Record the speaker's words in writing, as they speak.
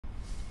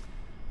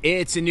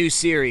It's a new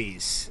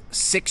series,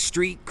 6th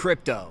Street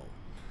Crypto,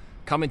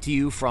 coming to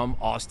you from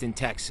Austin,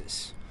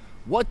 Texas.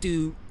 What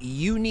do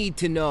you need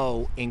to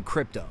know in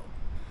crypto?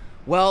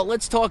 Well,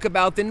 let's talk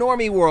about the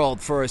normie world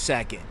for a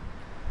second.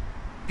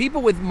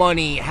 People with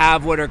money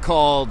have what are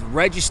called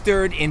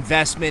registered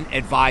investment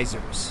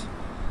advisors.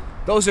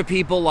 Those are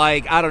people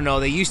like, I don't know,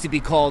 they used to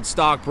be called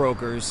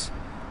stockbrokers.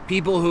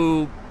 People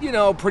who,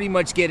 pretty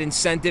much get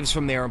incentives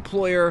from their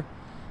employer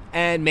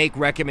and make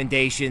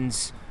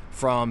recommendations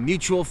from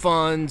mutual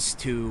funds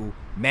to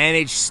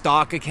managed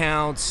stock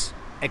accounts,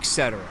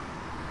 etc.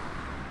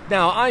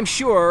 Now, I'm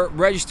sure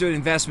registered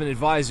investment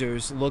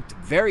advisors looked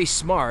very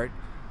smart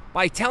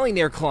by telling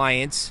their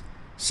clients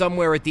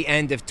somewhere at the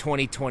end of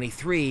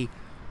 2023,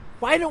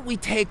 why don't we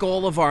take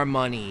all of our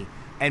money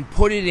and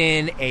put it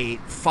in a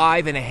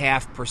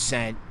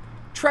 5.5%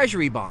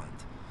 treasury bond?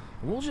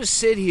 We'll just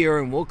sit here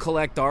and we'll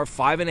collect our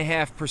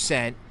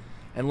 5.5%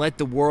 and let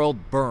the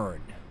world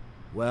burn.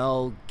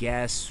 Well,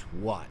 guess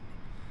what?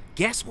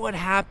 Guess what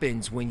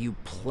happens when you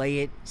play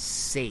it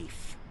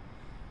safe?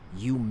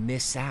 You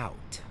miss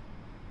out.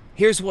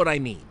 Here's what I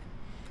mean.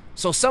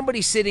 So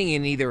somebody sitting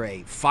in either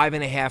a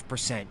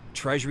 5.5%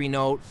 treasury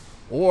note,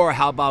 or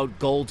how about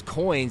gold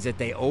coins that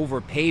they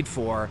overpaid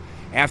for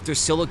after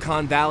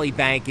Silicon Valley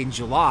Bank in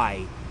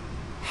July,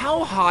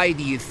 how high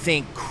do you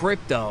think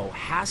crypto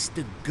has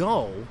to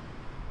go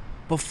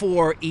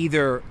before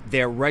either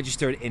their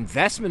registered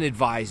investment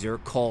advisor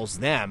calls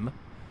them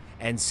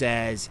and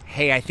says,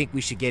 hey, I think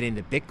we should get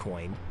into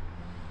Bitcoin?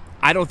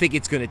 I don't think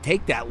it's going to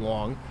take that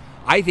long.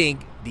 I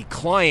think the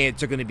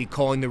clients are going to be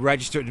calling the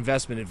registered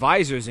investment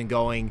advisors and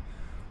going,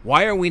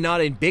 why are we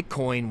not in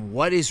Bitcoin?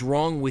 What is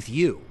wrong with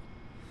you?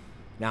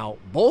 Now,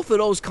 both of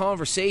those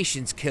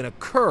conversations can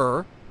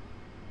occur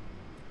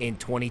in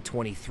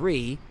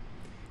 2023.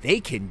 They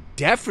can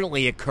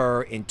definitely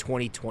occur in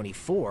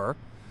 2024,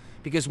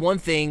 because one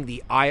thing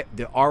the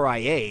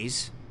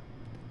RIAs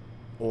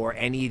or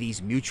any of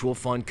these mutual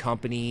fund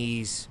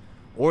companies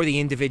or the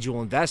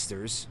individual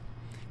investors,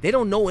 they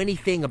don't know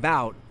anything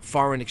about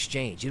foreign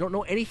exchange. They don't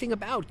know anything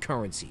about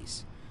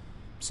currencies.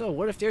 So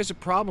what if there's a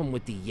problem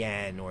with the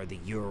yen or the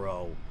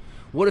euro?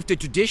 What if the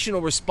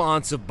traditional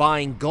response of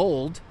buying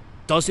gold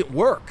doesn't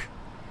work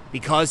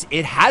because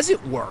it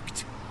hasn't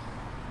worked?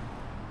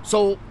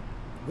 So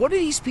what are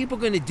these people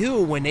going to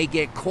do when they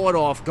get caught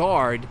off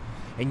guard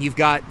and you've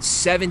got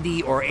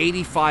 70 or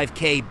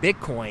 85K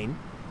Bitcoin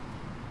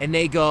and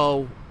they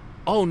go,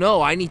 oh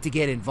no, I need to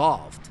get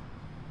involved?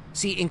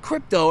 See, in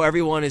crypto,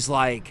 everyone is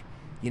like,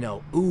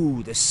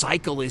 ooh, the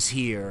cycle is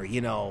here,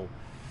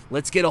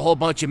 let's get a whole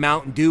bunch of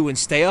Mountain Dew and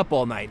stay up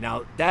all night.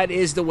 Now, that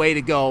is the way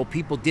to go.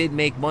 People did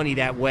make money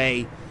that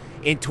way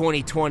in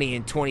 2020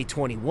 and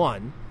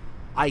 2021.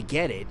 I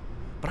get it.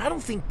 But I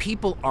don't think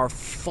people are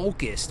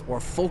focused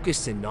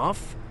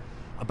enough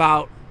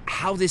about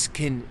how this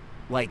can,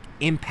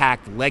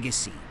 impact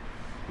legacy.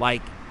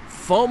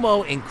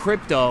 FOMO in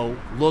crypto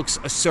looks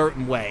a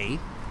certain way.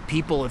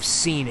 People have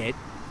seen it,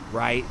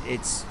 right?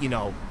 It's,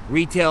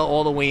 retail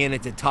all the way in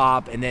at the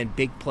top and then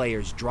big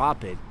players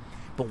drop it.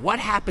 But what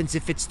happens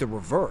if it's the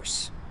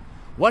reverse?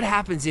 What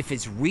happens if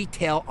it's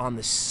retail on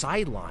the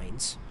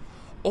sidelines,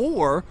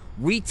 or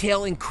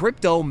retail in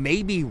crypto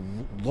may be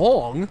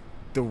long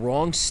the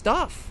wrong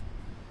stuff?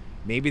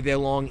 Maybe they're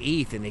long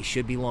ETH and they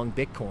should be long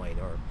Bitcoin,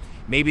 or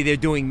maybe they're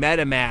doing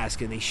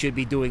MetaMask and they should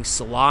be doing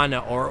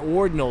Solana or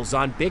Ordinals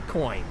on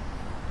Bitcoin,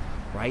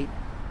 right?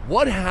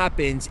 What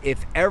happens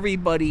if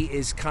everybody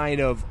is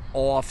kind of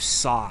off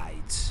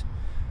sides?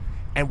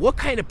 And what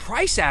kind of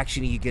price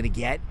action are you going to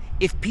get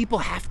if people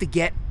have to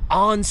get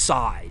on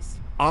side,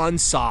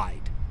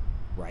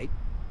 right?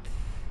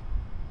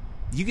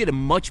 You get a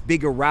much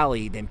bigger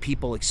rally than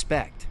people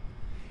expect.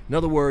 In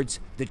other words,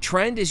 the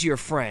trend is your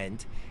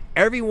friend.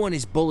 Everyone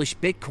is bullish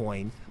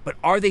Bitcoin, but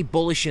are they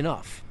bullish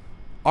enough?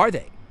 Are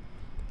they?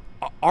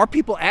 Are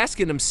people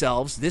asking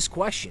themselves this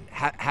question?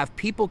 Have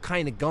people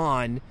kind of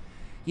gone,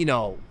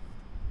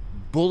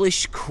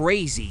 bullish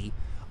crazy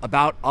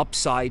about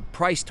upside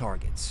price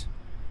targets,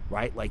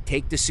 right? Like,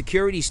 take the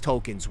securities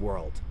tokens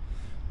world.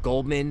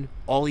 Goldman,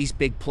 all these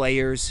big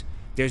players,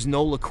 there's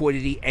no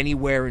liquidity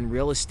anywhere in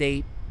real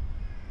estate.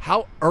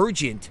 How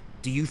urgent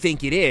do you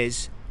think it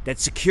is that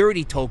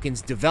security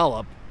tokens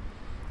develop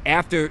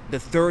after the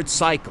third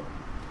cycle?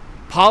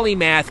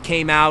 Polymath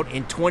came out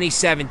in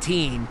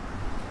 2017,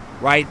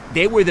 right?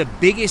 They were the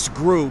biggest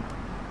group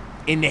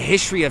in the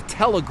history of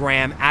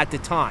Telegram at the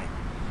time.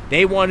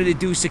 They wanted to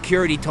do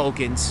security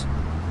tokens,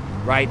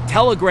 right?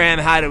 Telegram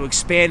had to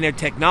expand their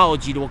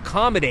technology to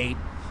accommodate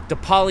the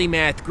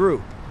Polymath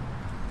group.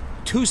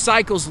 2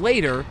 cycles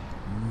later,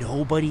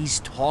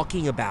 nobody's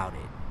talking about it.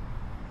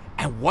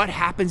 And what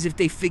happens if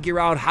they figure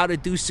out how to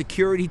do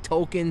security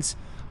tokens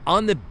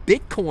on the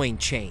Bitcoin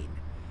chain?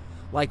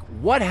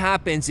 What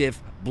happens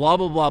if blah,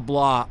 blah, blah,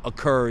 blah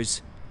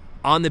occurs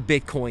on the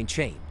Bitcoin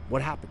chain?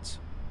 What happens?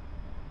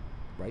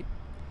 Right?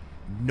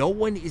 No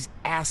one is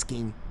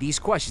asking these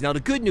questions. Now, the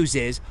good news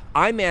is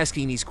I'm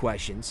asking these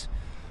questions.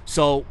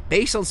 So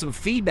based on some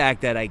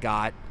feedback that I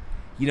got,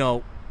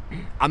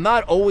 I'm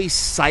not always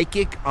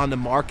psychic on the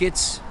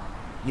markets,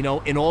 in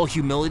all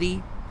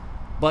humility,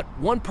 but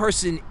one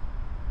person,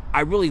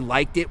 I really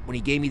liked it when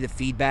he gave me the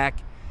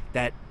feedback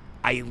that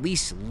I at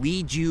least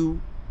lead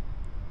you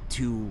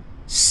to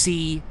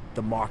see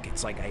the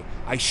markets. Like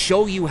I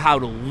show you how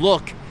to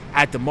look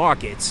at the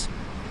markets,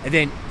 and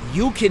then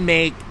you can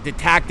make the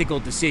tactical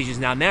decisions.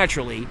 Now,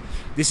 naturally,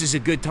 this is a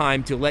good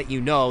time to let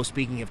you know,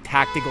 speaking of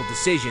tactical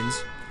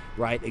decisions,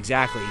 right?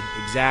 Exactly,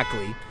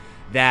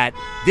 that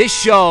this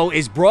show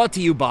is brought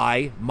to you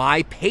by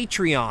my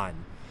Patreon.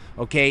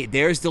 Okay,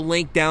 there's the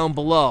link down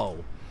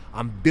below.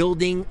 I'm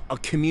building a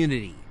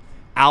community.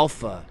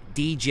 Alpha,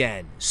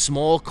 Degen,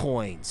 small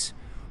coins,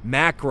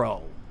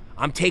 macro.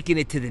 I'm taking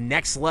it to the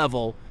next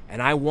level,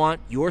 and I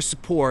want your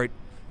support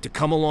to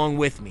come along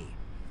with me.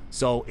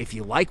 So if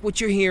you like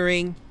what you're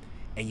hearing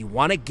and you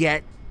want to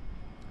get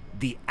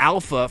the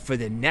alpha for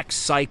the next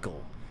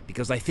cycle,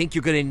 because I think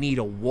you're going to need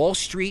a Wall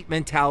Street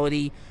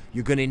mentality,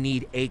 you're going to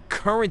need a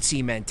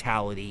currency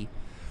mentality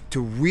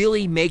to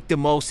really make the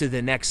most of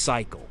the next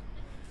cycle,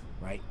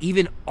 right?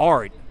 Even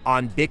art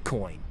on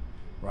Bitcoin,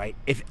 right?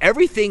 If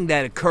everything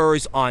that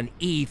occurs on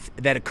ETH,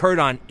 that occurred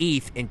on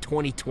ETH in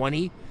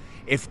 2020,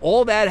 if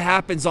all that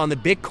happens on the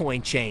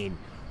Bitcoin chain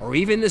or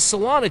even the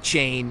Solana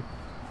chain,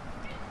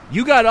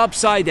 you got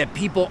upside that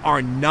people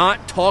are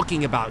not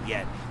talking about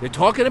yet. They're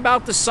talking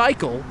about the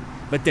cycle,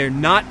 but they're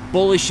not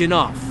bullish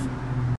enough.